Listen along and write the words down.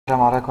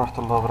السلام عليكم ورحمة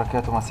الله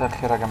وبركاته. مساء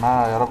الخير يا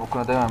جماعة، يا رب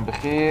تكونوا دايما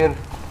بخير.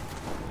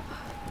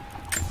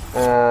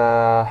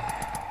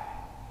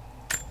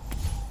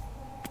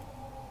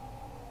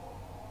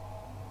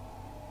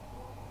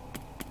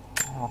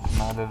 ممكن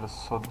نقلل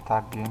الصوت بتاع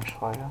الجيم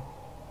شوية،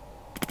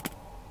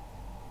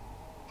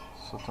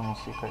 صوت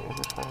الموسيقى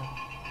يقل شوية.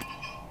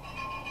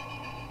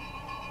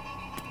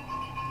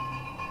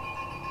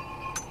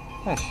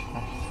 ماشي.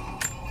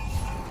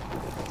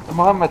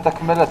 المهم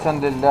تكملة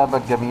للعبة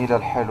الجميلة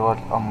الحلوة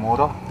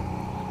الأمورة،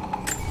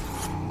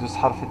 ندوس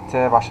حرف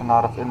التاب عشان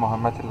نعرف ايه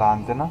المهمات اللي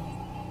عندنا.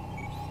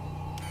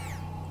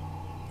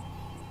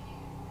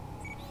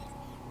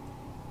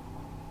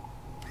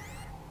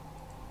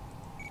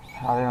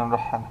 علينا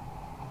نروح هنا،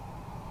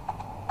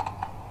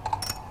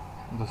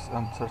 ندوس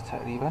انتر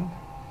تقريبا.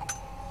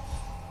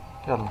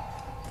 يلا.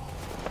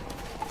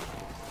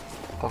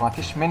 طب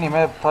مفيش ميني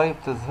ماب طيب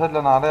تظهر لي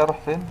انا عليا اروح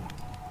فين؟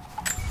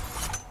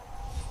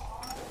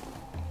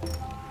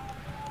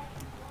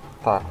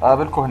 طيب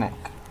اقابلكوا هناك.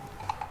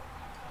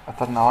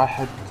 قتلنا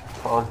واحد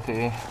فقلت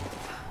ايه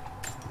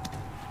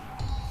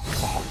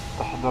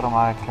تحضروا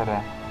معايا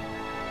الكلام.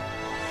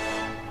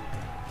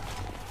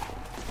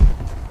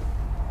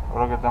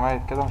 الراجل ده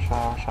ميت كده، مش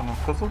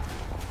هننقذه.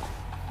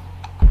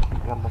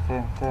 يلا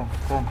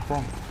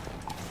تاني.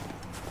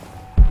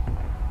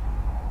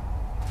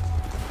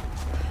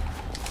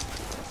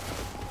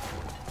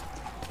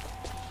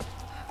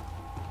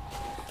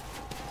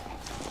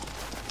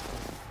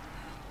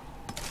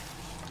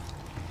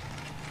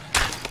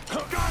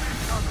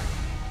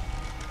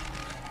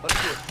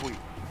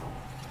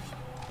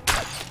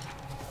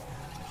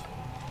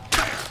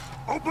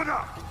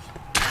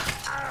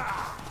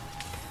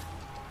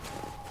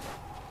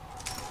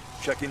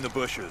 Checking the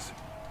bushes.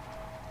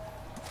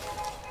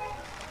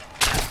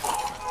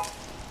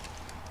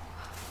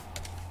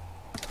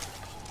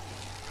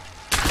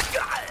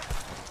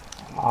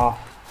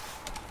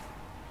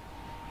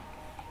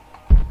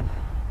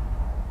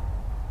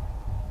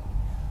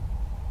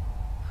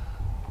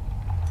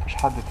 مش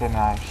حد تاني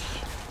عايش.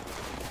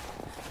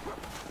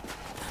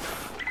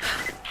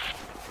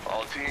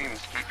 All teams,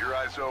 keep your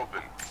eyes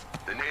open.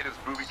 The natives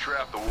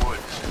booby-trap the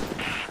woods.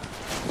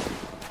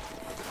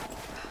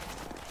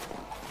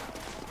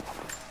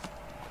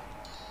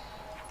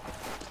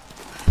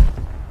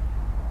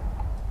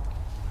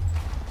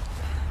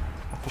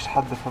 مفيش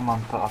حد في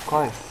المنطقة،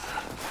 كويس.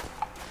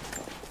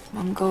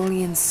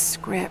 Mongolian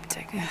script.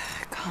 I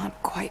can't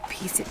quite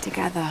piece it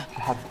together.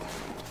 في حد.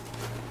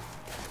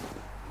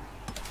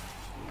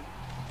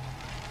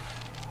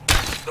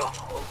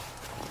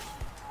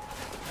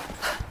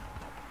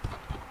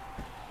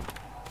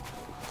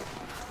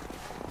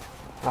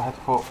 راحت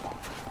فوق.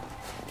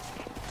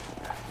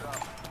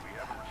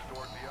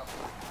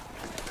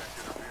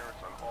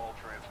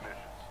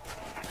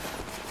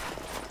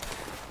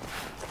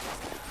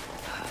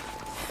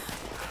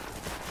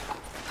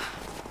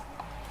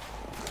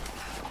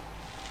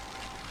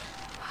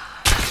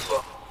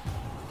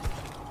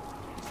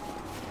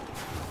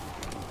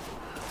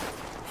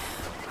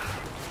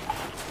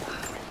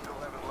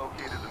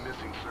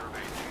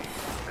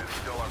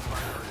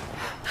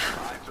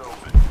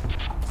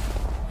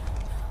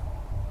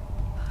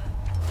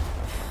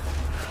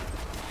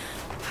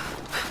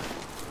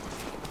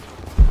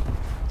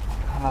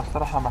 احنا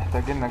بصراحة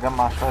محتاجين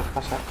نجمع شوية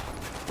خشب.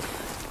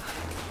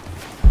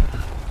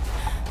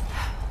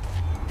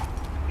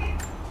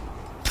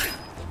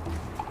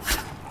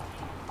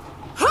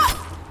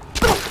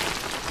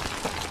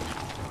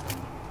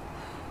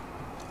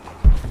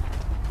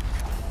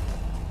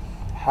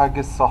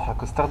 حاجز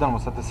ساحق، استخدم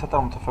المسدسات او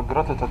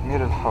المتفجرات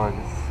لتدمير الحواجز.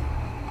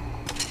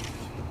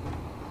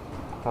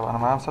 طب انا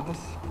معايا مسدس؟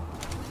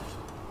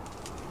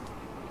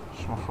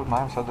 مش المفروض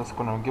معايا مسدس،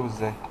 كنا بنجيبه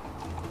ازاي؟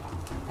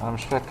 انا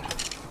مش فاكر.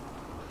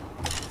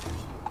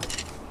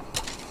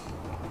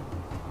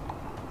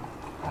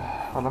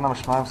 ولا انا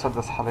مش معايا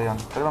مسدس حاليا؟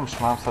 تقريبا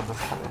مش معايا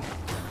مسدس حاليا.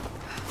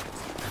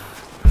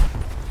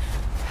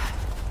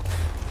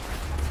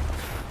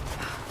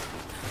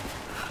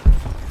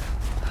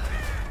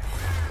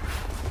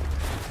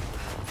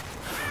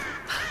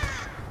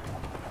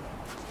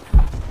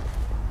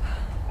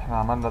 احنا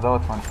عملنا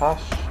دوت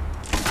منفعش.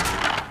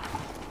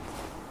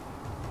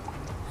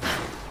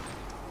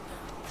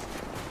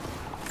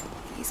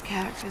 These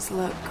characters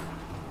look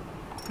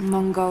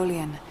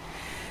Mongolian,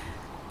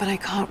 but I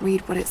can't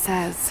read what it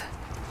says.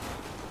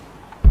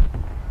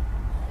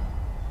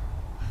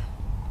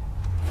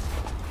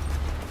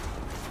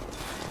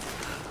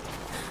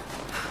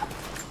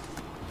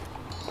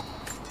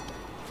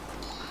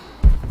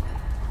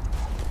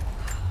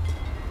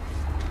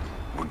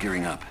 We're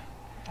gearing up.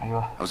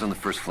 ايوه. I was on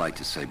the first flight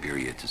to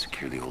Siberia to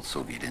secure the old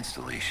Soviet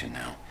installation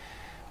now.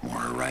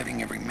 More are arriving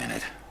every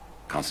minute.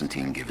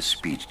 Konstantin gave a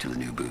speech to the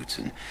new boots,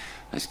 and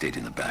I stayed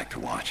in the back to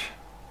watch.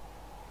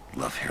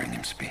 Love hearing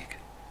him speak.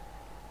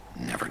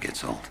 Never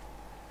gets old.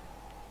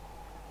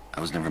 I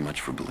was never much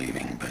for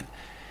believing, but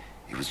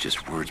it was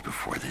just words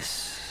before. This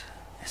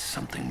is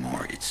something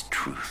more. It's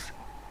truth.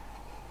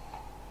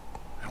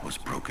 I was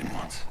broken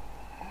once,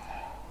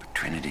 but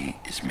Trinity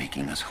is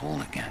making us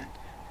whole again,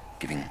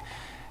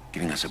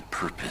 giving us a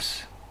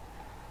purpose.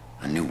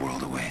 A new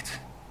world awaits.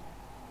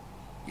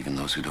 Even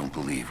those who don't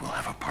believe will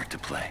have a part to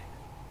play.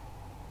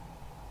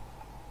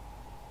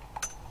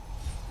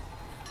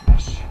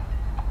 ماشي.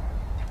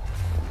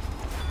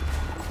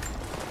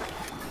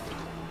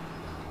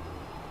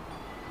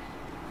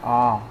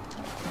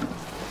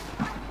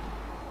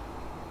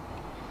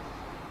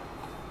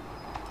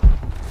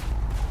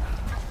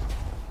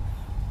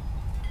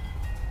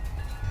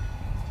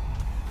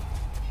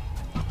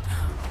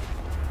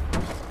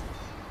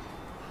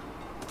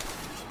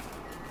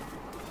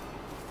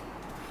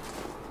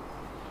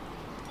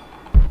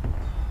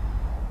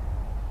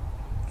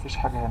 مفيش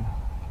حاجة هنا.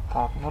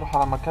 طب نروح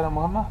على مكان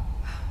المهمة.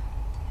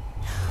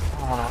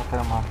 نروح على مكان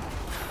المهمة.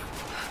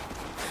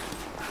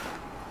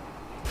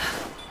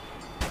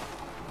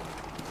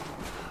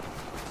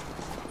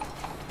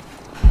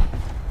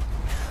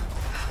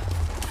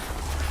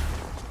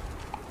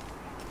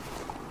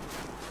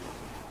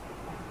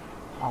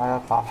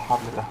 هيطلع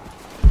الحبل ده.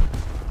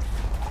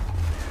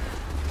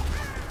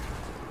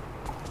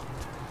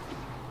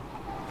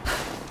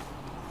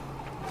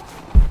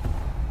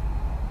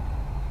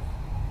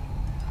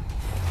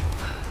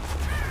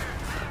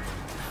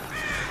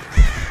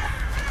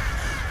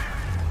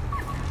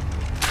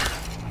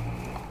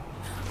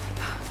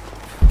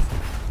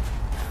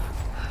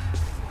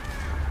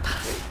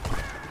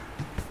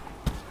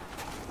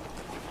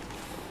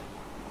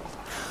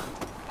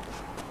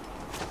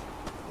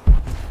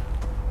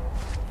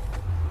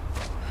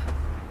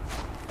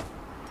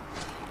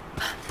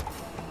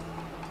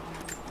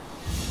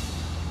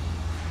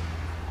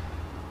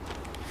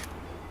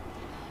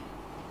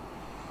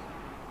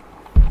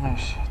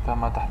 ماشي،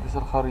 تم تحديث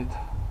الخريطة.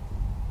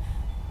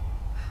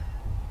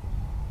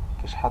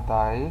 مفيش حد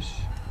عايش.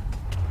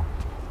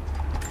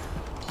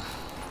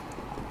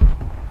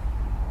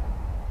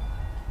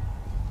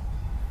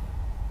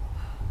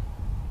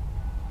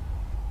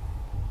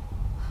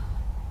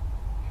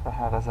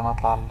 فاحنا لازم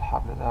اطلع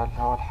الحبل ده اللي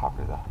هو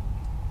الحبل ده.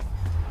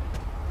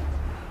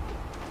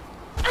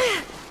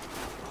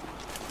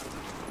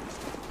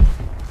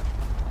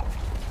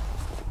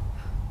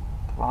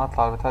 طب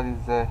هنطلع البتاعة دي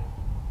ازاي؟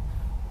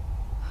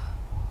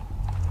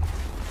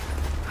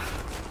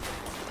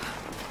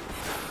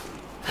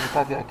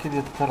 البتاعة دي اكيد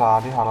يطلع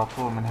عليها على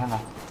طول من هنا.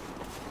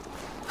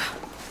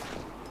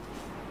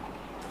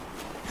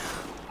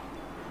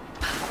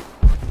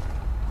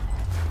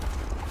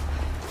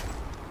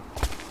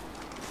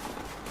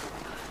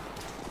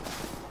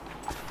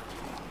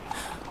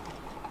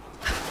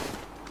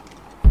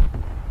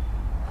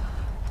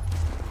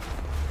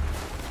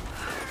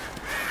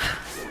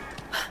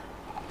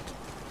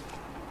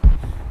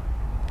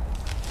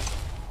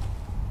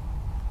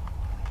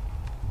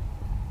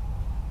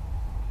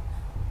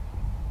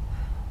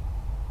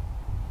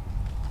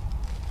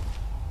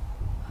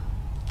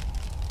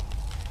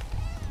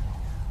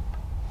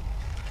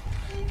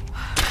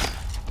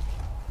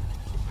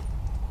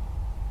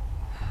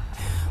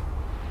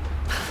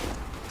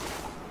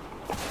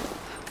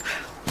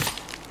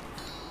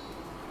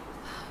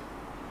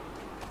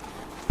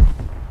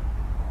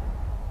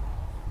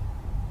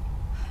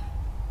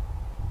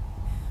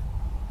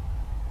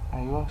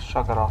 ايوه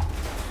الشجرة.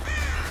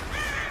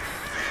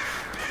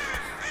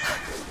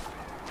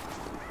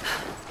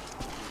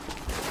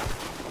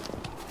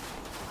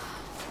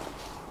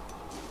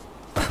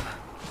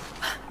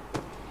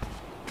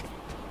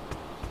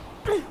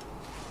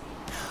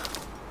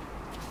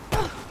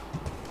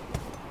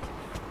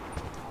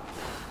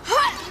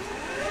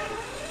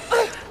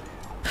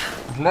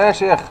 لا يا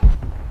شيخ،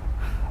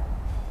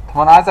 طب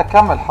انا عايز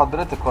اكمل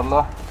حضرتك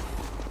والله.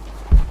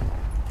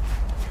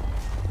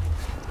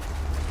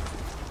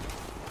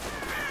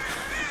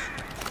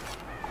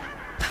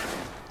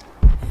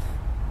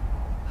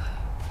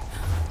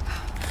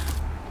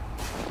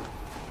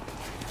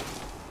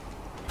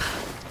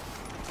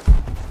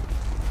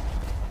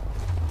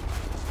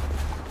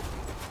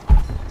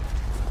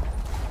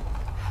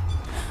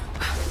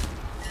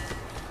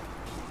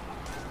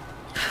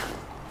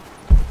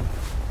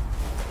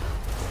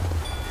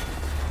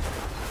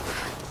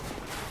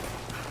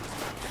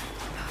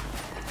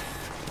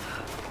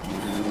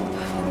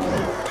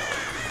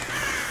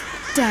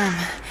 Damn,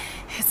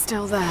 it's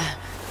still there.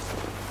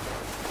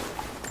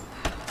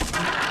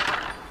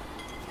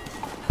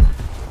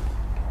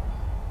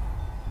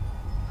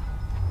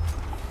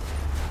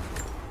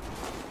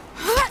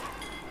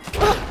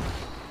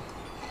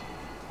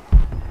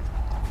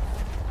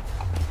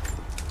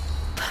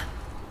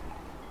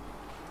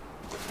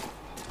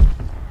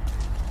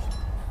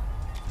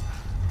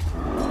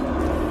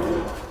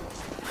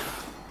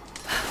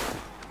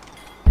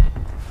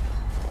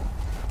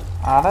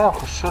 عليا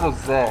اخش له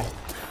ازاي؟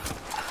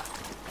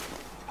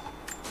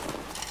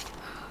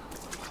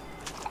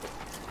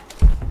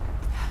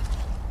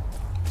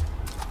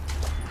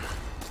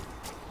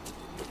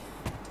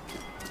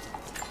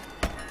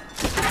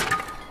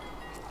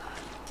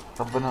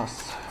 ربنا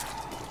يستر.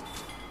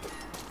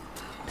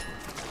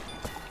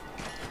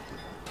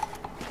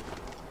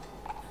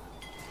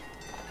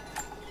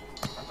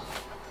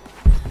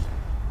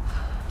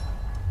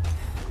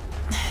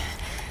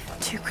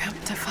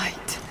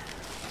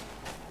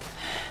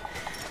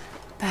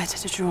 better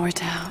to draw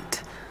it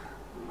out.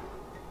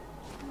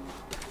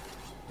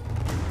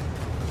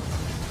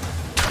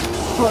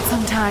 Bought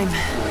some time.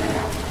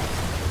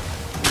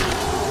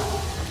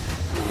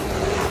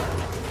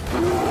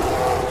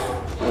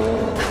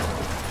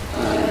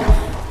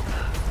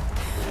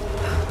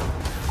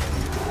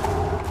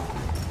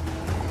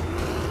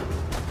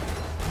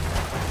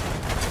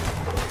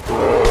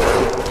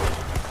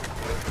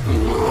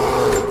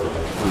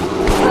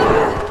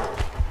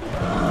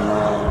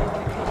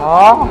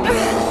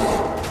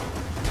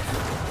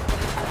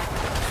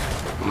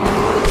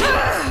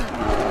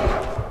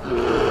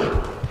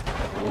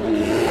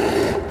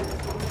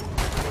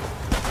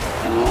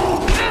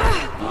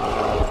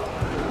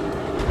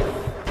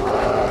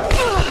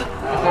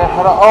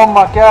 احرق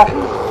امك يا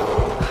اخي.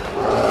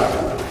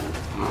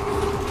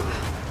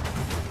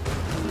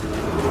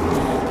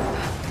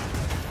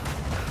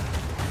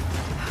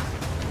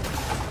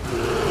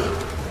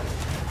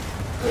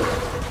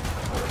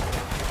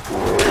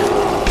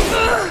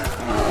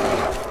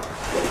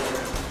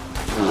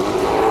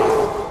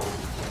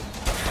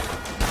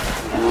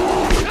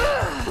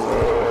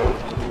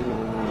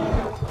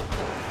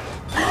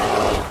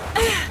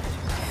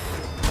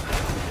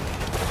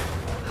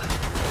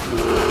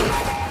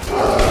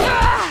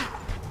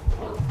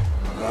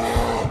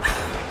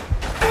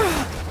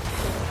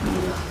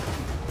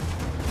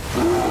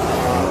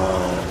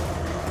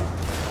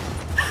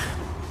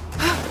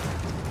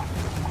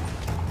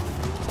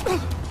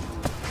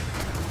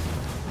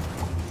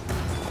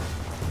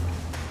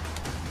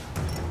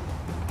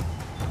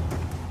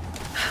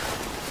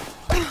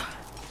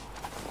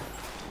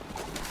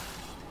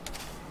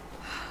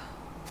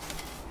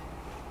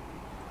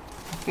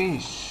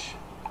 مفيش.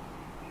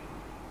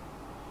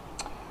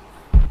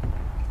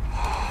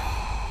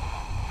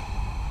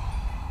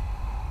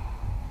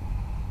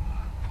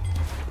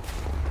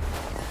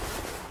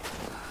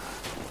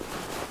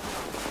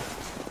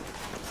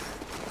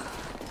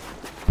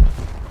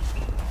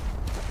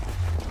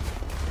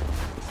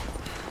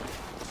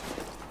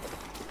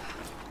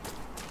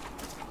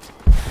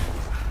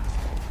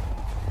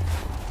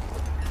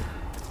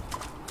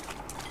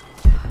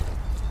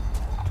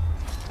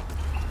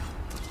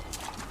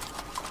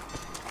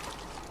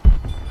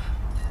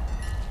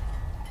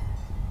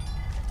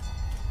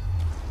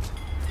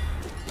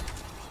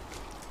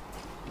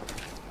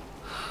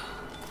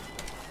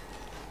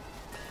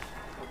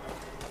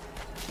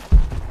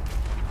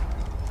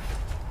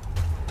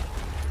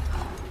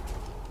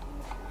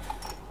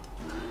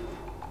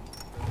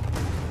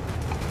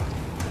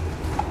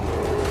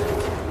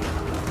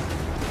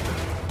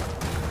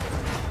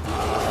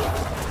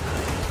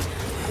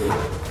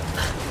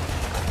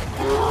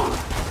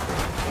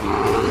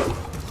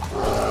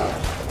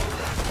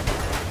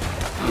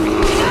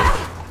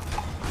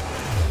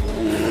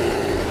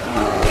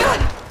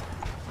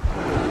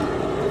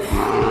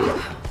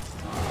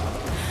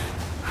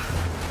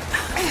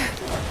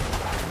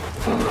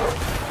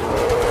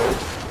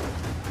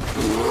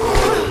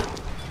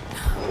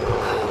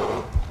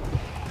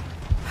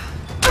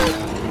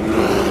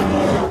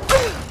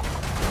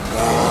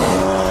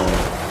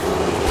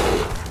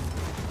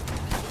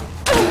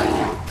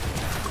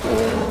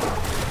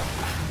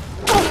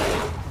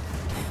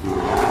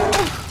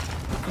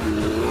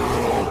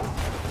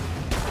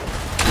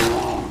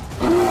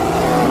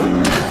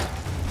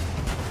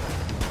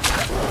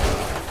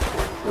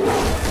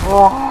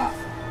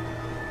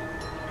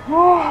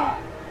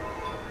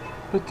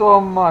 بيت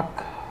امك.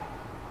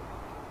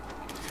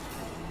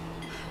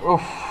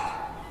 اوف.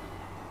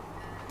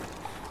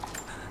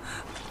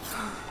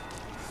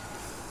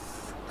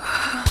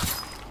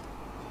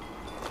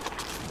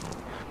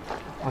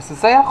 بس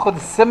ازاي ياخد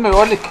السم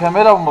يقول لي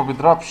كامله وما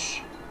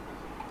بيضربش؟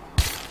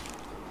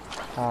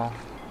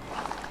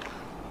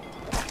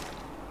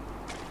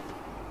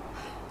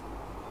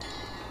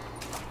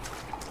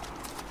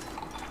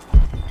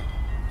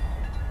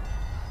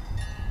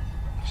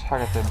 مفيش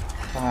حاجه تاني.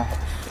 تمام.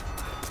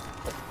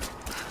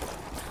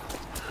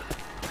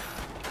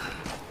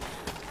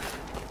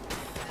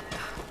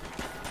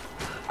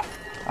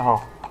 اهو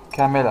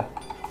كاملة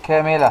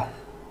كاملة.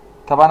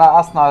 طب انا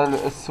اصنع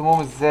السموم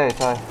ازاي؟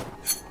 طيب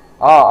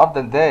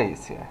افضل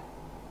دايس يعني،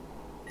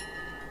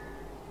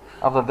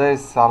 افضل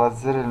دايس على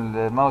زر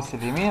الماوس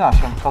اليمين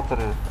عشان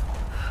خاطر.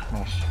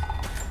 ماشي.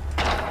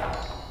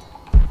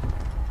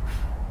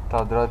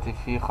 طب دلوقتي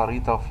في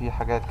خريطة وفي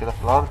حاجات كده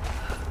في الارض،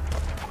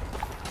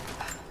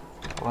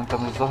 وانت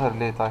مش ظاهر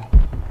ليه؟ طيب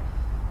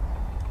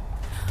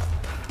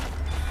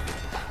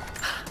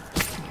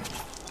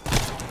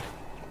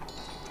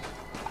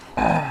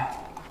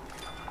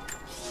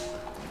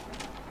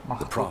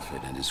The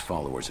Prophet and his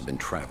followers have been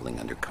traveling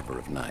under cover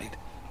of night,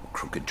 a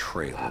crooked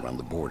trail around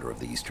the border of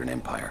the Eastern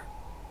Empire.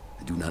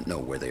 I do not know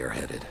where they are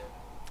headed,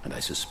 and I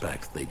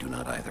suspect they do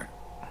not either.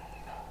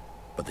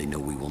 But they know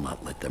we will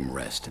not let them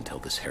rest until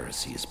this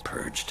heresy is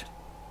purged.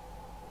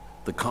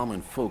 The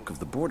common folk of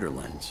the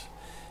borderlands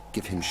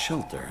give him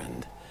shelter,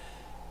 and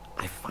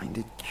I find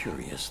it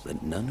curious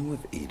that none who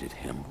have aided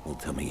him will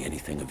tell me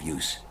anything of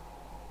use.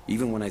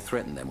 Even when I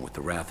threaten them with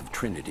the wrath of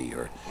Trinity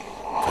or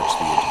touch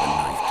the edge of a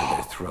knife to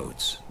their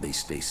throats, they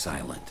stay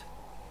silent.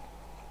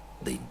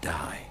 They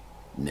die,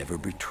 never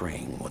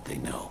betraying what they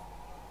know.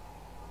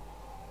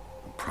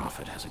 The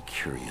Prophet has a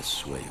curious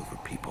sway over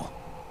people.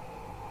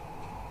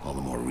 All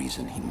the more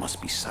reason he must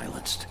be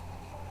silenced.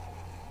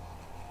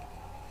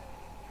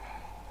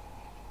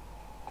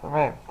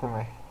 تمام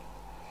تمام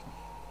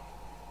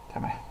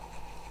تمام،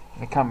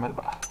 نكمل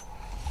بقى.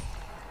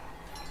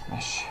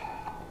 ماشي،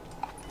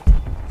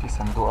 في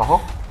صندوق اهو.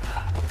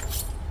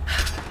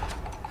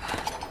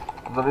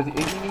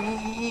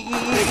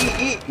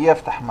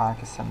 يفتح معاك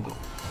الصندوق.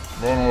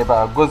 لان ايه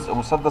بقى؟ جزء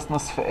مسدس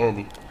نصف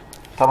آلي،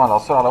 8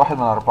 عصور على 1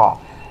 من 4.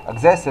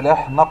 اجزاء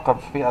السلاح، نقب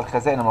في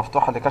الخزائن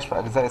المفتوحة لكشف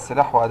اجزاء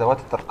السلاح وادوات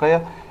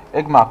الترقية.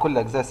 اجمع كل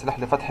اجزاء السلاح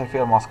لفتح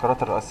في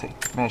المعسكرات الرئيسية.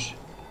 ماشي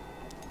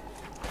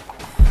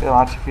كده، ما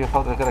عادش فيه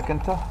فاضل غيرك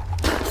انت.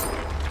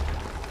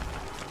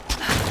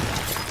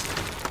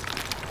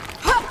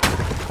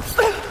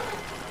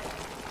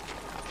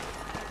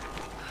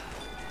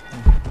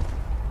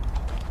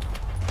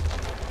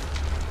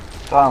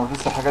 طبعا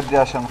بدوس الحاجات دي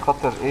عشان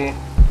خاطر ايه؟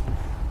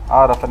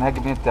 اعرف انا هاجي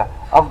منين بتاع.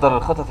 افضل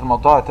الخطط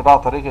الموضوع اتباع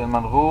طريق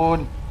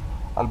المنغول،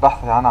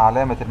 البحث عن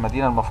علامة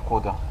المدينة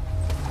المفقودة.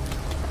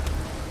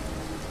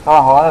 طبعا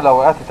هو انا لو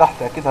وقعت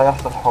تحت اكيد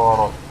هيحصل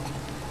حوارات،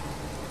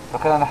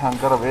 فخلينا ان احنا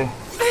نجرب ايه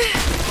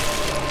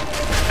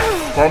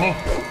تاني.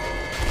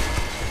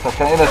 طب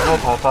كان ايه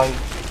لازمتها طيب؟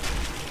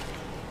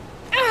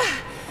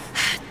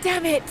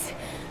 Damn it!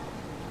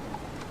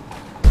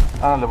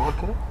 انا اللي بقول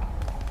كده.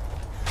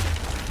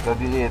 ده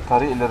دي ايه؟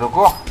 طريق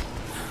للرجوع؟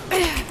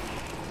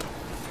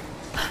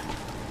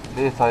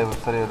 ليه طيب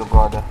الطريق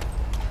للرجوع ده؟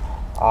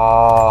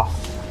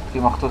 في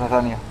مخطوطة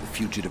تانية. The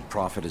fugitive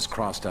prophet has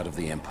crossed out of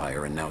the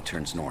Empire and now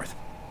turns north.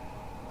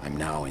 I'm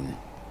now in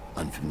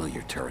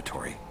unfamiliar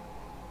territory.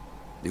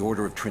 The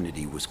order of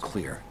Trinity was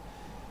clear.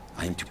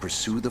 I am to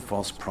pursue the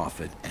false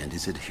prophet and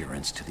his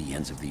adherents to the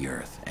ends of the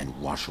earth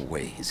and wash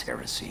away his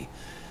heresy.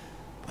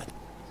 But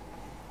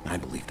I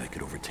believed I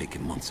could overtake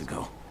him months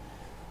ago.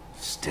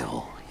 Still,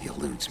 he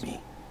eludes me.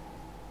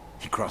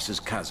 He crosses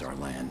Khazar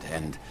land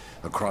and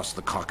across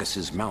the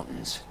Caucasus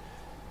Mountains.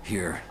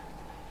 Here,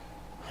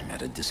 I'm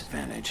at a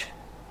disadvantage.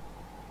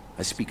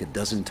 I speak a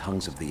dozen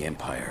tongues of the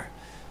Empire,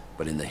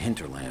 but in the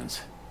hinterlands,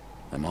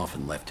 I'm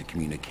often left to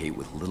communicate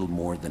with little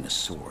more than a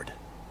sword.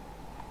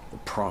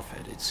 The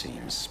Prophet, it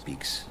seems,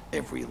 speaks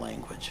every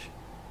language,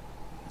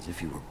 as if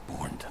he were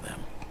born to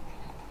them.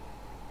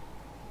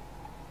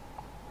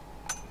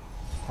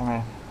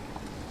 تمام.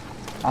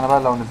 انا بقى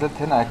لو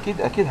نزلت هنا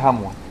اكيد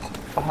هموت،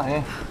 فاحنا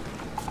ايه؟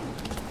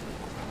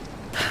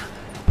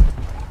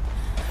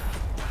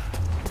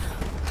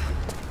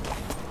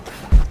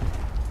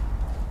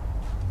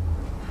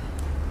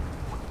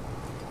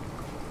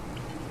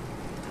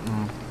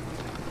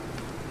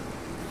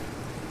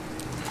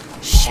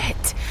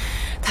 Shit,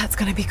 that's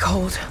gonna be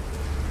cold.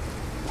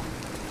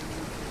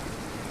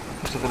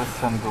 مفيش غير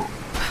الصندوق.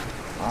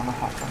 انا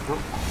هفتح الصندوق.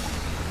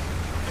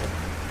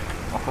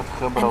 اخد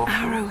خبرة. An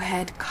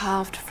arrowhead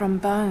carved from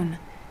bone.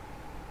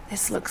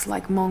 This looks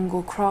like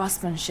Mongol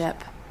craftsmanship.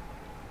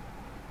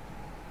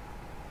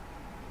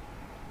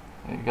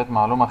 جت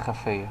معلومة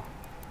خفية.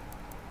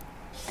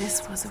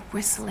 This was a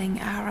whistling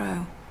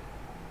arrow.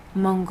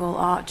 Mongol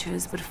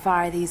archers would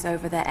fire these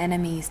over their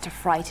enemies to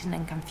frighten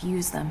and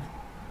confuse them.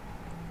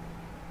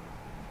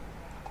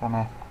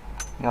 تمام،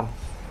 يلا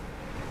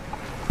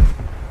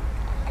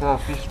كده.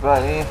 مفيش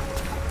بقى ايه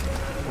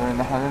غير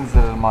ان احنا ننزل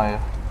المية.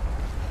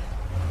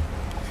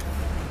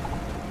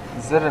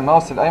 زر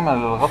الماوس الايمن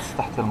للغطس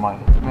تحت المية.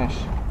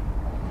 ماشي.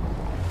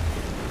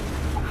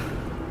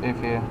 ايه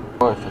في ايه؟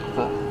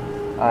 وقفت.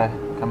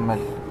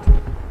 كملت.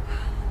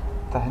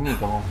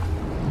 تهنيجة ممكن.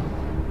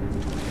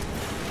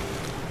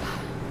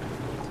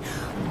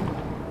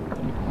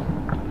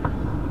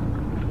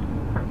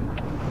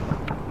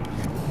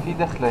 في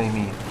دخلة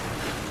يمين،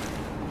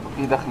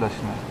 في دخلة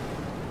شمال.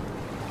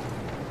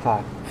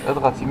 طيب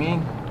اضغط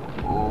يمين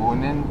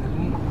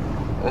وننزل.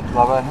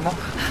 اطلع بقى هنا.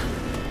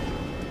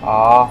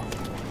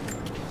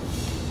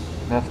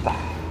 نفتح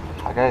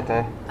حاجات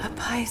اهي. A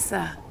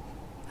paisa,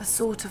 a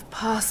sort of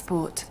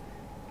passport.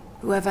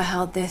 Whoever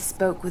held this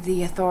spoke with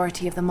the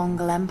authority of the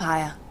Mongol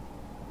Empire.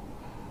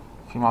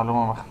 في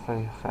معلومة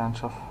مخفية، خلينا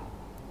نشوفها.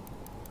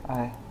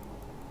 اهي.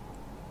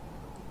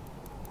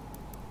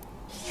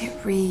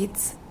 It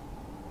reads,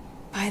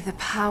 by the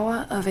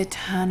power of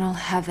eternal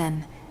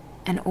heaven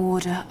and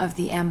order of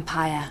the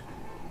Empire,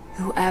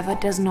 whoever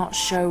does not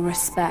show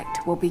respect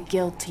will be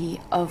guilty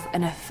of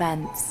an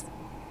offense.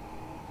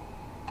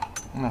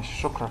 ماشي،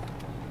 شكرا.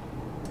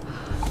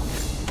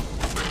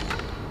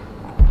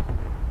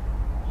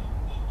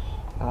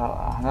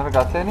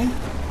 هنرجع تاني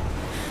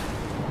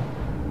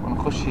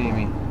ونخش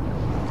يمين.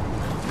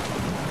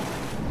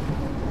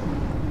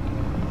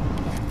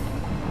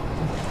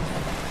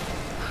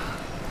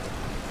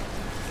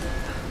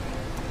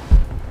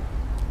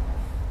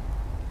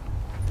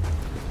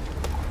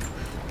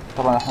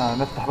 طبعا احنا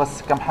هنفتح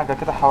بس كام حاجة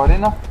كده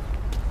حوالينا.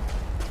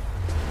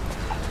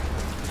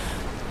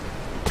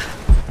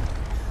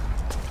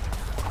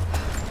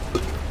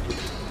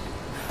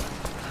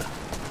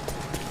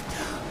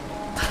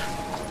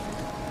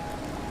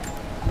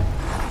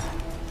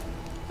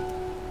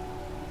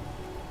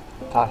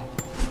 طيب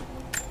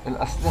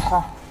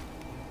الأسلحة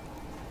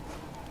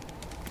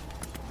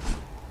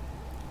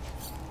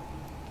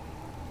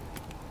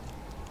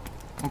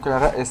ممكن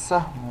أرقي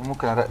السهم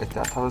وممكن أرقي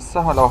التاني. طب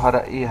السهم لو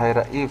هرقيه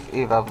هيرقيه في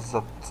ايه بقى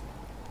بالظبط؟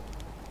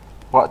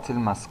 وقت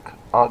المسك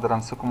أقدر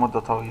أمسكه مدة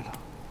طويلة.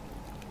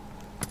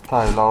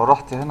 طيب لو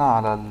رحت هنا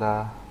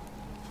على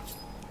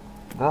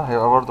ده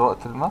هيبقى برضو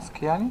وقت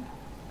المسك يعني.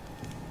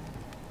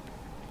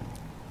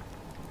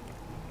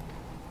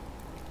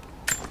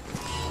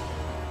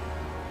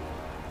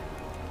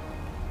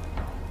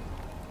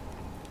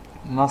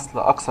 نصل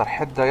أكثر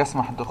حدة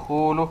يسمح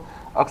دخوله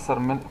أكثر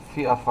من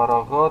فئة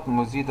فراغات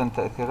مزيدا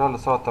تأثيرها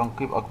لسرعة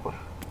تنقيب أكبر.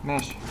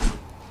 ماشي.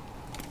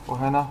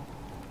 وهنا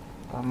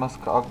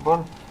مسك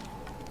أكبر.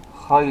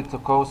 خيط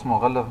قوس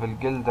مغلف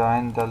بالجلد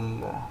عند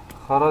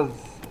الخرز،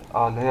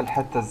 اللي هي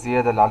الحتة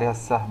الزيادة اللي عليها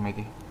السهم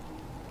دي.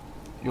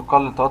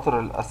 يقلل توتر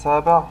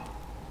الأصابع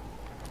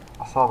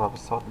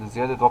بالصوت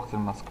لزيادة وقت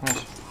المسك.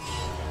 ماشي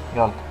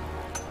يلا.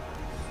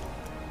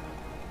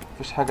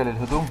 مفيش حاجة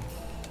للهدوم.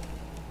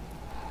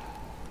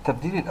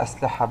 تبديل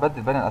الأسلحة،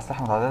 بدل بين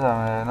الأسلحة متعددة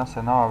من نفس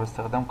النوع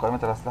باستخدام قائمة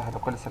الأسلحة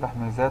لكل سلاح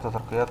ميزات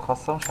وترقيات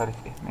خاصة مش عارف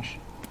ايه. ماشي.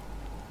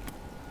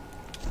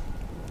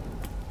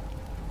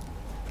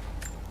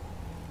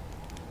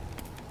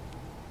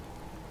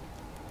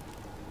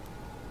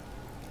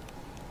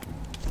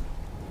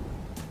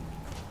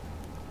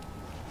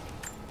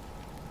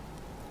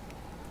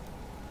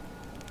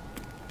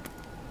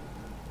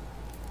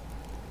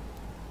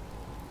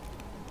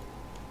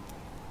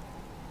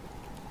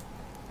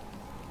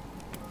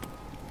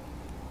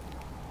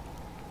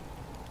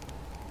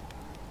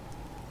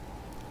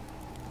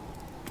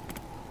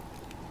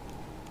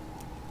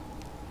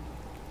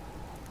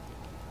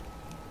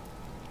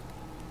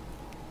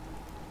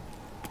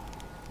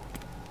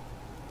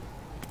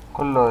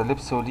 كل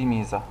لبس وليه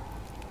ميزة.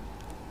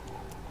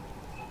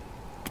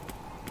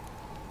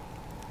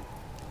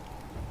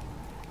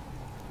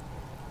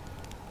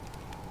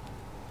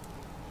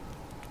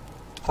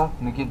 طب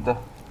نجيب ده.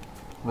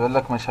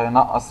 بيقولك مش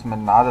هينقص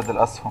من عدد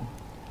الأسهم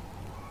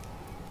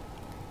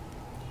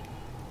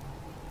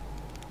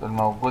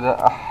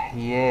الموجودة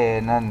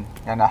أحيانا،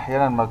 يعني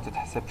أحيانا ما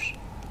بتتحسبش.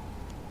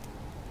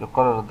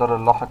 يقلل الضرر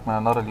اللاحق من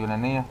النار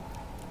اليونانية.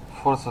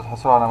 فرصة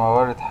الحصول على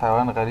موارد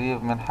حيوان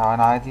غريب من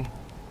حيوان عادي.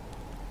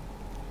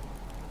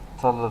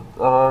 طل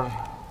الضرر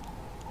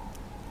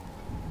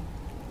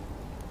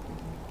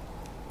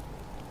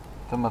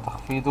تم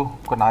تخفيضه.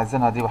 كنا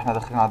عايزينها دي واحنا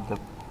داخلين على الدب.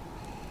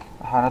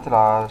 الحيوانات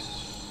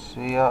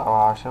العاشية أو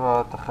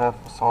عاشبة تخاف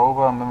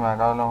بصعوبة مما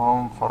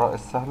يجعلهم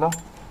فرائس سهلة.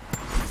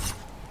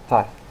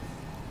 طيب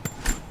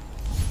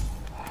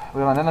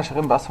بما اننا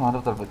شغالين بأسهم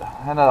هنفضل بده.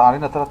 هنا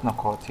علينا 3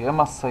 نقاط، يا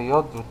اما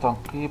الصياد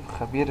والتنقيب،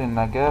 خبير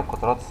النجاة،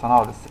 قدرات الصناعة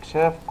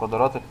والاستكشاف،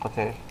 قدرات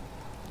القتال.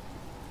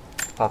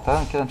 طب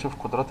تعالى كده نشوف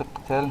قدرات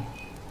القتال.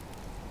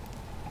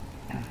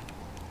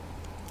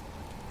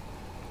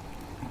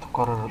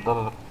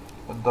 تقرر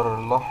الضرر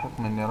اللاحق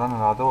من نيران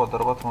العدو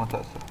وضرباتهم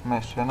وتأثير.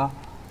 ماشي. هنا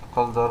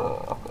تقل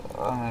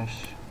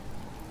ماشي.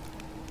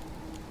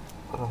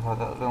 قدرة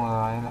أعداء غير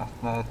مدعين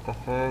أثناء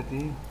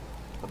التفادي،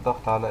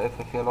 الضغط على اف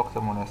في الوقت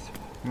المناسب.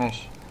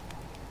 ماشي.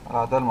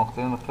 الأعداء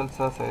المقتولين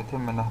الخلسة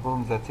سيتم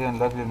نهبهم ذاتيا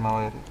لأجل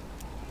الموارد.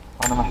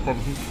 أنا محتاج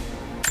دي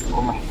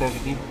ومحتاج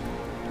دي.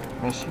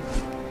 ماشي.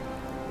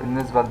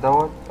 بالنسبة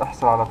لدوت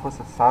احصل على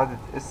فرصة سعادة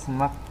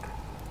اسمك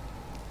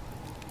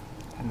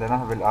عند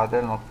نهب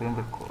الأعداء المقتولين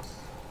بالكؤوس.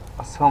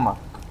 أسهمك.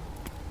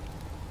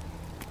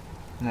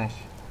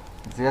 ماشي.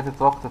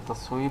 زيادة وقت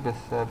التصويب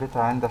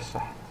الثابتة عند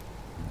الشحن.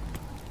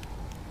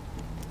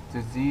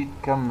 تزيد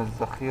كم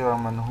الذخيرة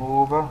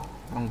المنهوبة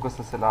من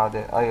جثث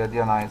الأعداء. أيوة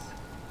دي أنا عايزها.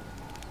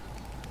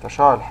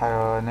 تشع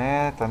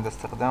الحيوانات عند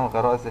استخدام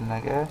غرائز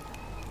النجاة.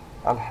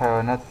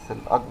 الحيوانات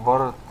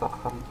الأكبر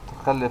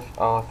تخلف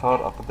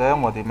آثار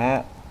أقدام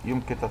ودماء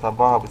يمكن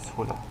تتبعها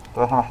بسهولة.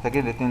 طب احنا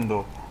محتاجين الاتنين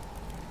دول.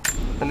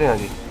 خليها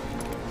دي.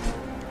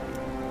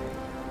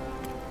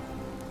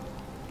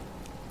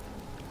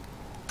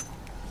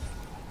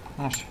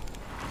 ماشي.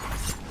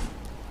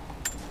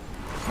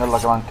 يلا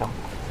كمان نكمل.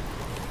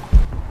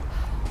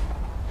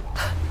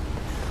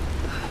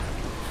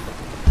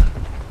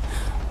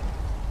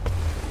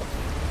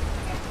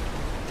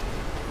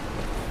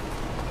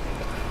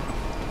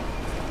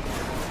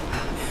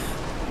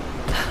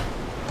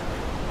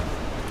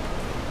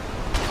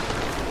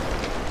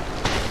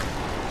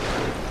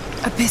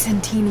 A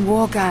Byzantine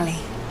war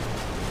galley.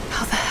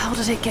 How the hell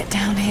did it get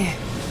down here?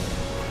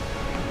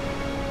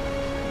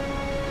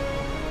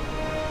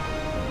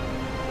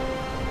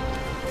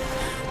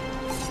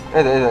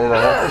 ايه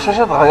ده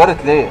الشاشة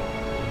اتغيرت ليه؟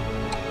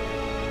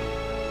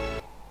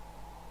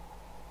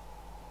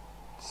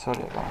 سوري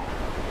يا جماعة.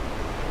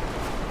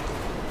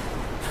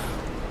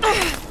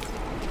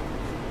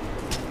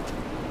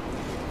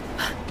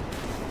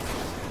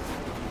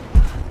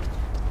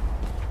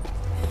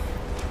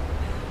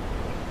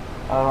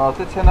 انا لو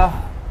نطيت هنا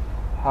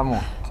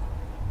هموت،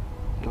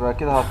 يبقى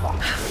كده هطلع.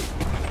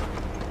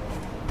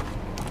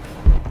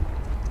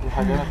 في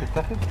حاجة هنا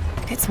تتاخد؟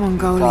 It's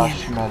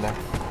Mongolian. شمالك.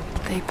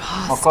 they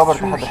passed مقابر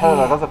through تحت حل here.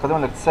 الأغاز القديمة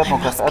I لاكتساب must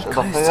مكافآت be close to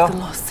إضافية. the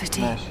lost city.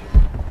 ماشي.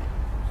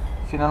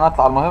 فينا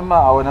نطلع المهمة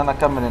أو إن أنا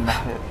أكمل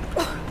الناحية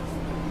دي.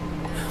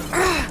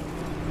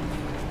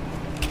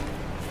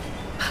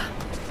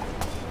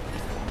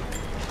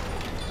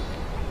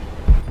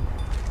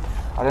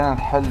 علينا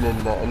نحل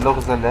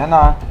اللغز اللي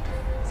هنا.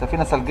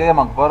 سفينة ثلجية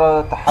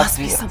مقبرة Must be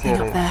تحدي something up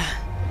اختياري.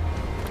 there.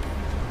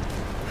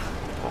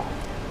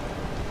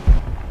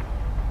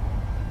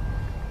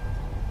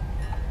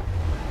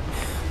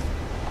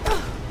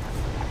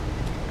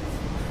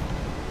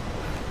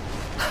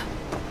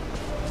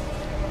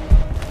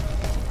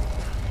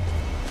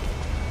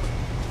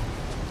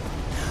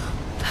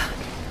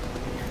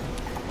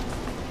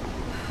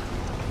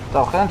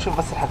 طب خلينا نشوف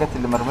بس الحاجات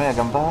اللي مرمية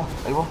جنبها.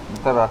 أيوة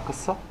نتابع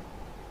القصة.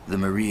 The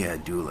Maria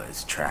Adula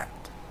is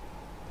trapped.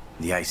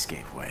 The ice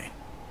gave way.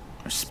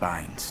 Her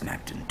spine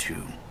snapped in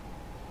two.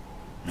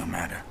 No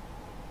matter.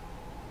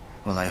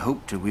 While I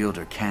hope to wield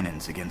her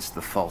cannons against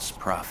the false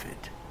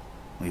prophet,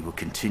 we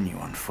will continue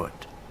on foot.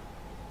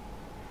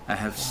 I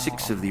have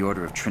 6 of the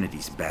Order of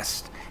Trinity's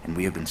best, and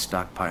we have been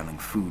stockpiling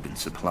food and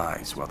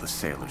supplies while the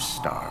sailors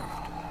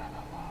starved.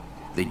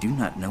 They do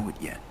not know it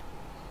yet,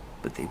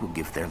 but they will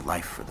give their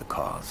life for the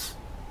cause.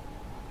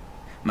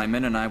 My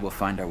men and I will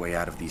find our way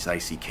out of these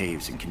icy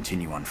caves and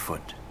continue on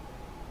foot.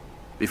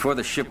 Before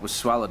the ship was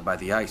swallowed by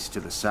the ice to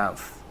the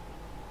south,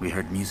 we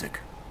heard music.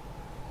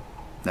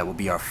 That will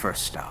be our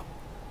first stop.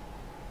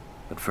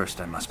 But first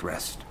I must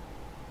rest.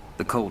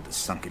 The cold has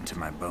sunk into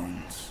my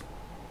bones,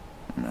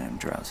 and I am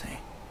drowsy.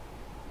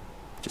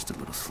 Just a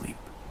little sleep.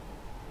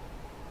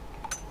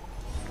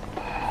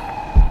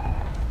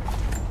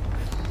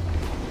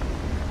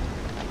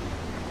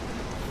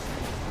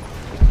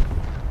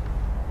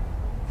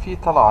 في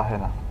طلعة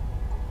هنا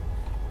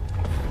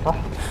صح؟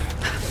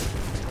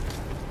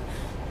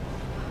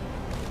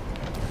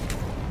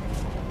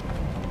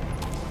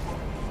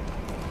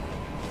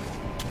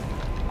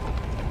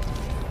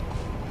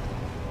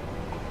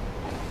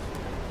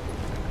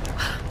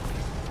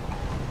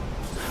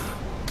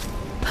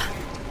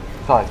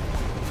 طيب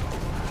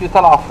في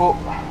طلعة فوق.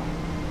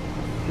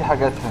 في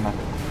حاجات هنا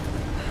كده.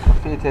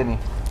 طب في ايه تاني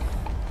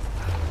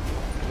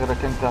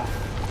غيرك انت؟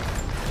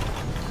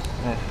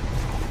 ماشي.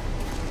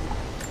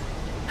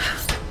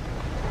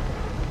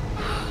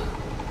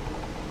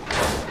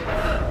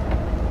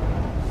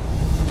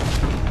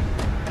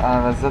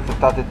 انا نزلت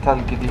بتاعت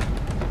التلج دي.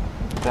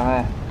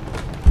 تمام.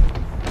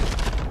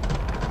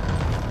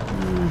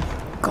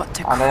 Got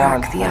to على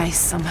يعمل crack the حاجة.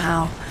 ice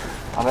somehow.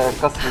 على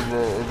كسر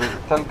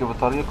التلج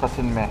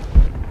بطريقة ما.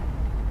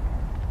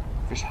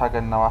 مفيش حاجة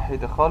النواحي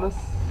دي خالص.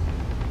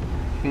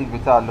 في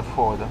البتاع اللي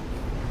فوق ده.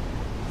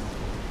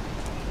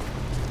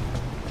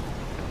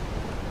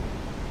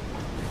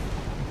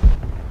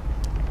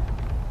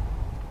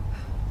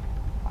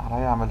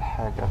 على يعمل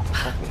حاجة.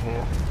 شكلي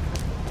هي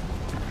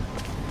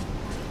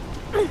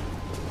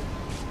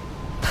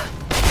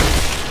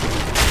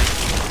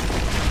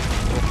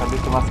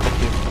خليكي ماسكة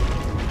فيه.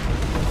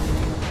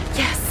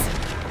 Yes,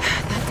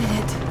 that did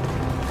it.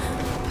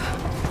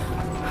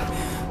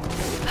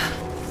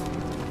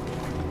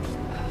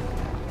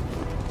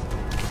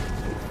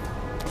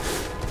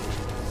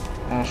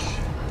 ماشي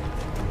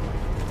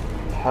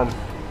حلو.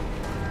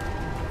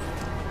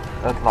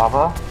 اطلع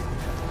بقى.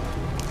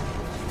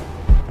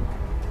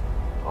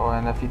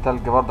 هنا في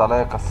تلج برضه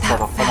عليا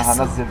كسره،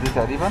 فانا هنزل دي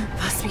تقريبا.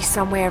 Must be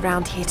some way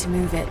around here to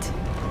move it.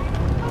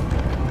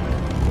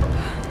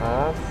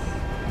 بس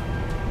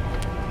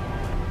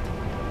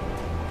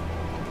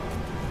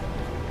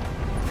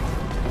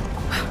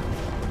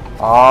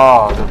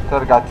ده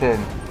بترجع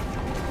تاني.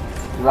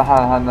 يبقى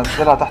احنا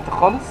هننزلها تحت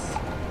خالص.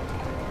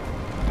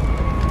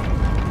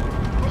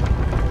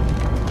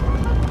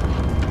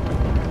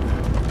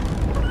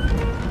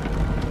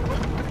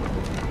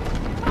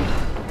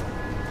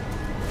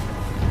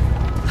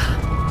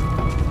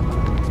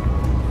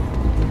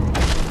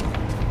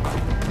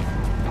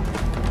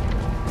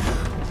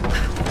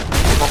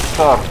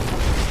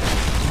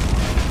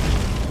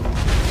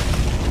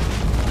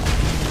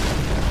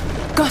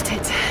 Got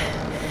it.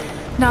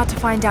 Now to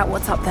find out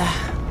what's up there.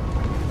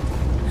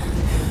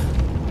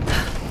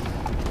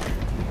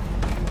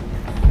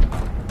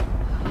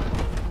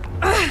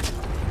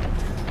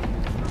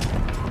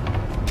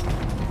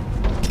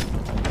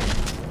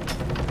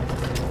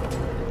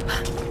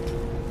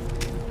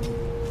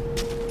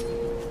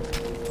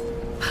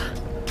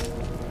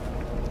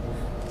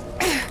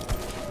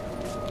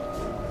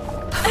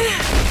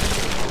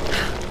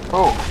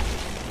 Oh.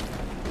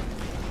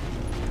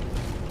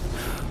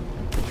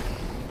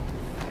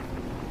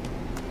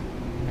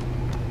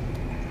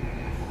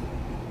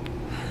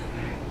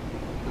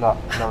 لا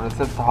لو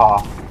نزلت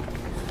هقع.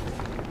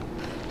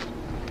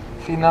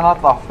 في ان انا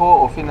اطلع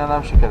فوق وفي ان انا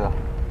امشي كده.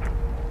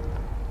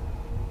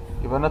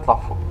 يبقى نطلع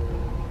فوق.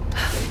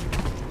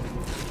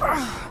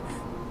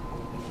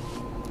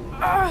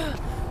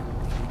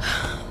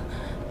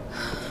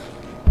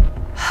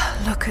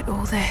 Look at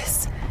all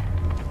this.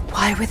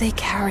 Why were they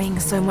carrying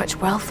so much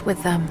wealth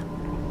with them?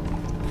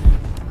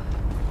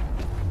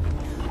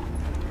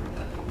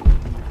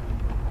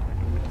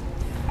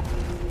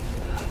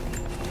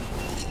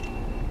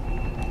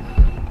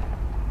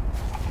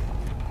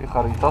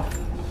 خريطة.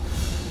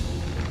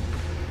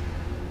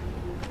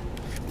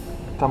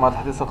 تم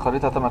تحديث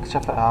الخريطة، تم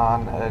الكشف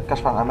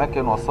عن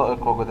أماكن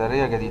وثائق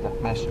وجدارية جديدة.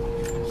 ماشي.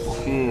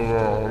 وفي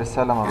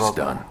رسالة من It's الراجل.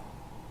 done.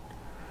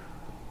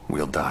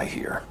 We'll die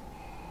here,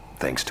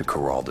 thanks to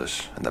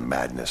Coraldus and the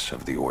madness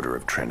of the Order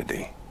of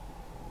Trinity.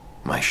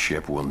 My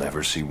ship will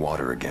never see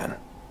water again.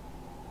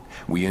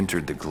 We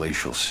entered the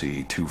glacial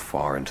sea too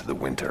far into the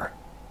winter.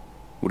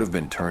 Would have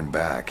been turned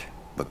back,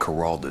 but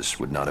Coraldus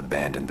would not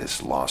abandon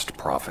this lost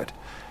prophet.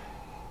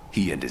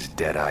 He and his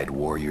dead-eyed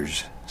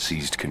warriors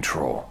seized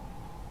control.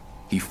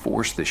 He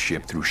forced the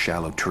ship through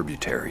shallow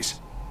tributaries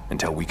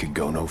until we could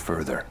go no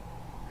further.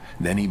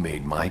 Then he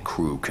made my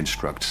crew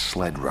construct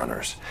sled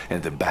runners,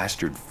 and the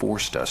bastard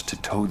forced us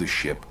to tow the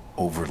ship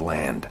over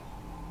land.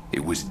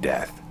 It was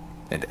death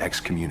and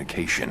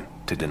excommunication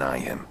to deny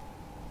him.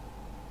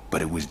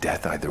 But it was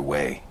death either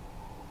way.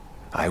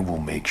 I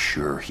will make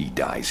sure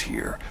he dies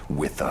here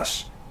with us.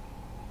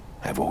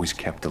 I've always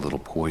kept a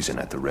little poison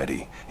at the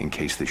ready in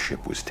case the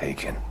ship was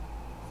taken.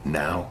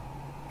 Now,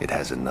 it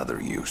has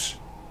another use.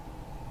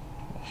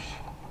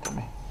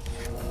 تمام.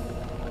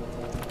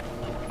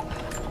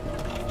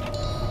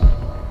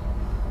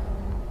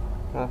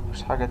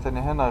 مفيش حاجة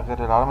تانية هنا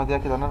غير العلامة دي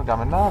كده نرجع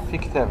منها. في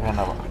كتاب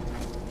هنا بقى.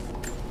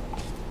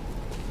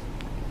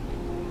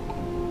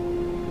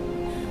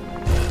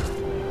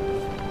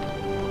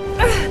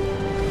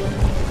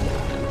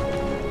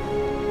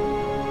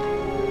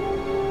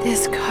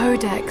 This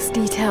codex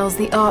details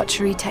the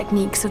archery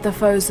techniques of the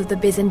foes of the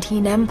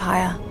Byzantine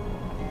Empire.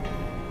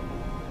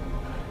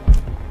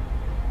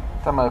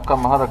 تم إلقاء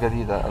مهارة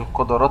جديدة.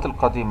 القدرات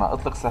القديمة: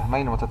 اطلق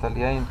سهمين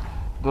متتاليين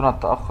دون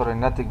التأخر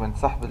الناتج من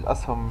سحب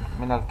الأسهم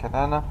من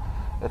الكنانة.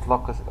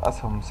 إطلاق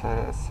الأسهم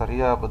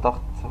السريعة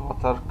بضغط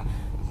وترك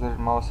زر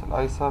الماوس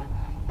الأيسر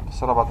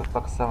بسرعة بعد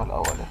إطلاق السهم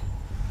الأولي.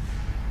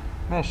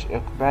 ماشي.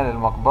 إقبال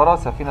المقبرة.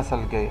 سفينة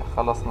ثلجية.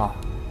 خلصناها.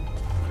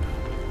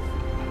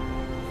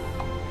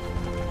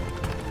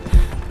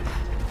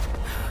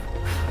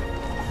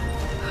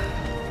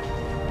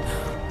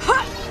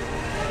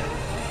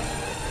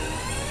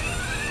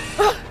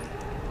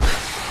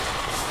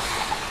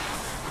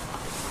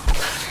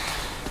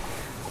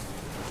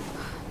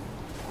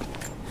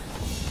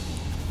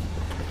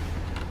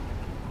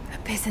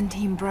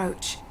 Byzantine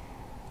brooch.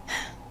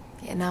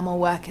 The enamel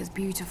work is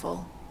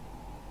beautiful.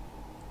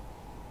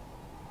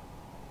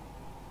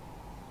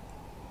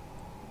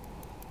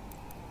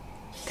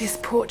 This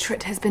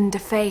portrait has been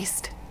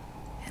defaced.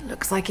 It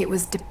looks like it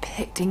was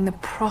depicting the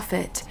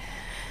prophet.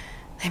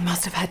 They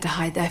must have had to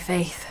hide their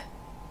faith.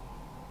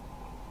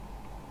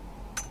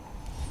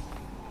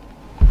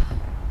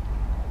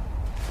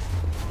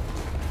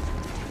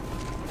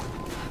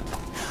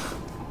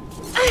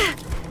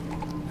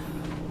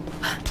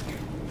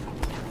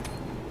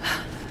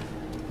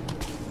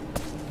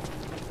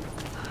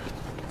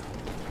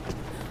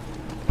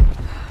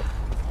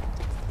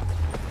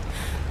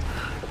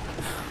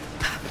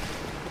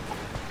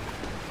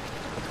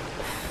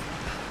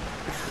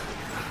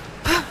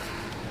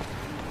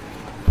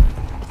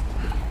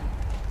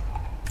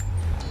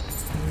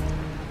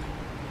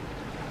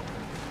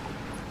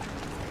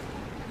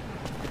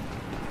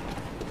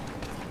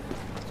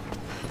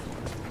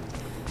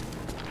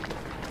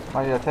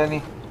 مية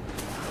تاني.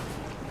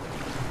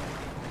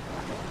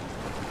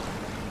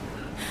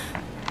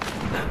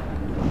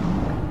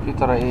 في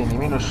طريقين،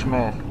 يمين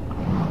وشمال.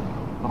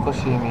 نخش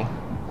يمين.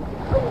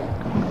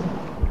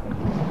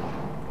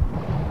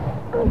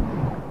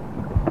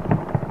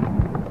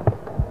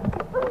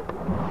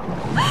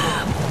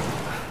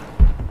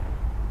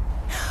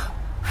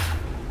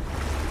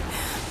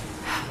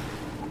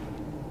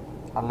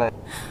 الله.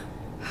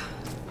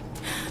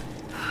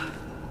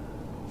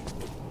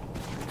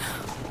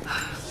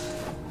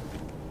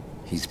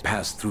 He's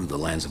passed through the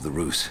lands of the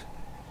Rus.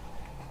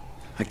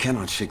 I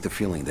cannot shake the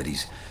feeling that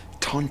he's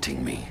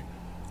taunting me,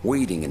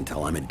 waiting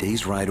until I'm a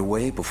day's ride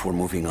away before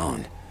moving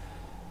on.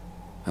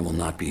 I will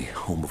not be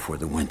home before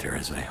the winter,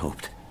 as I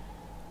hoped.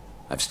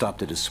 I've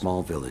stopped at a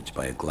small village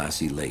by a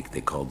glassy lake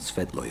they called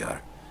Svetloyar.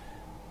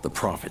 The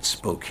prophet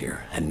spoke here,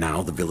 and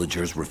now the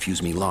villagers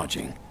refuse me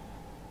lodging.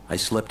 I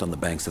slept on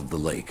the banks of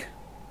the lake,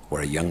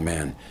 where a young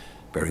man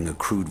bearing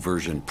a crude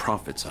version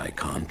prophet's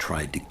icon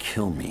tried to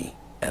kill me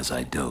as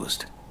I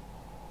dozed.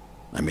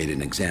 I made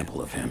an example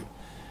of him,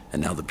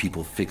 and now the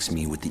people fix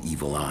me with the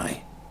evil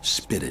eye,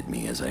 spit at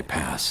me as I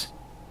pass.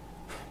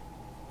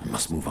 I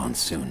must move on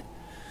soon.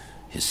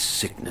 His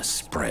sickness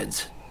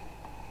spreads.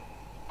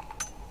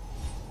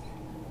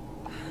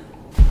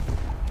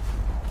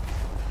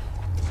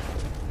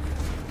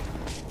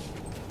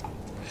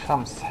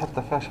 شمس،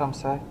 حتى فيها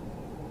شمس اهي.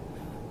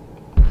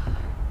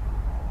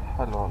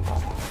 حلو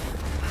والله.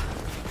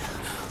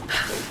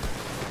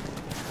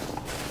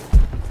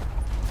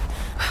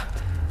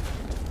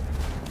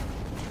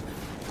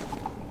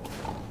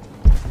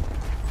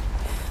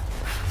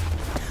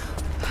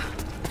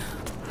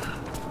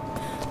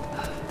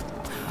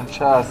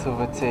 منشأة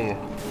سوفيتية.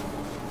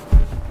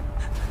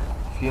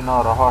 في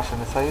نار اهو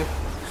عشان نسيف.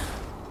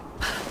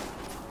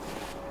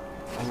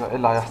 ايوه، ايه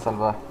اللي هيحصل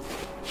بقى؟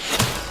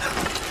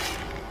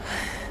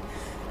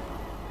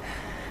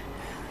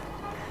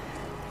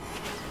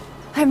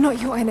 I'm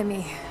not your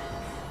enemy.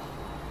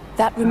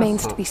 That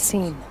remains to be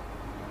seen.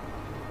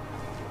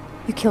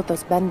 You killed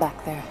those men back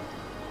there.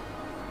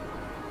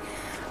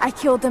 I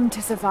killed them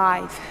to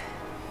survive.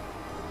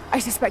 I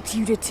suspect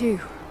you did too.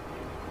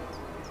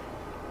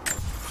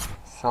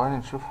 ثواني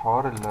نشوف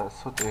حوار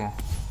الصوت ايه.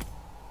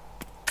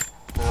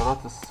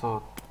 تغيرات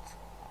الصوت.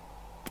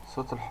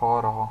 صوت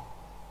الحوار اهو.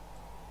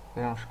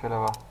 ايه المشكلة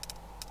بقى؟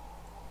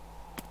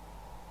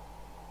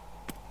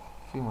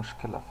 في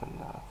مشكلة في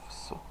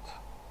الصوت.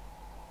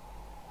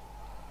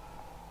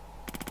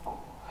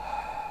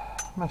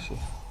 ماشي.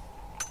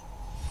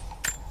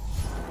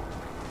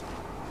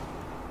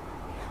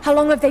 How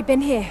long have they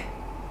been here?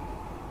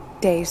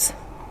 Days,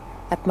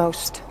 at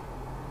most.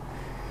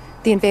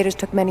 The invaders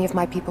took many of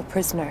my people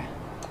prisoner.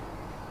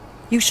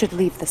 You should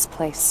leave this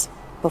place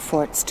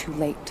before it's too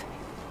late.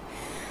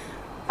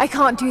 I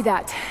can't do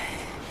that.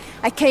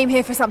 I came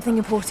here for something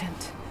important.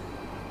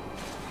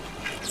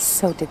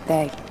 So did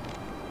they.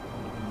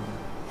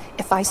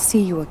 If I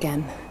see you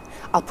again,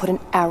 I'll put an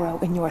arrow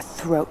in your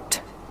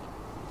throat.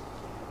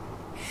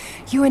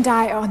 You and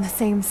I are on the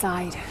same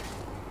side.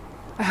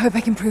 I hope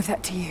I can prove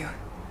that to you.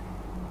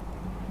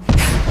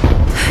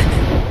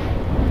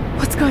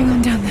 What's going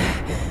on down there?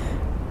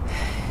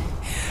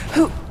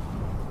 Who?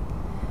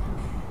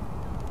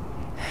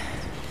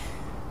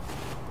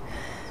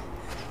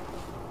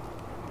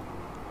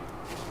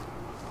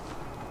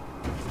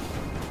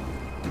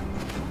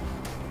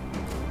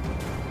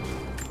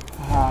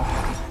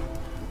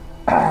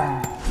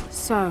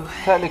 So,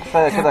 تالي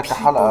كفاية there كده are people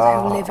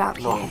كحلقة who live out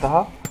here,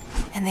 لوحدها.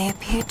 and they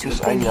appear to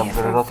مفيش have been أي here for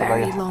a أبجريدات ولا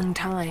أي very حاجة. long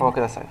time, هو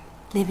كده سيف.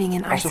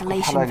 living in أشوفكم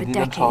في isolation حلقة for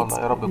جديدة إن شاء الله. decades,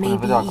 يا رب يكون maybe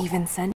الفيديو عجبكم. even centuries.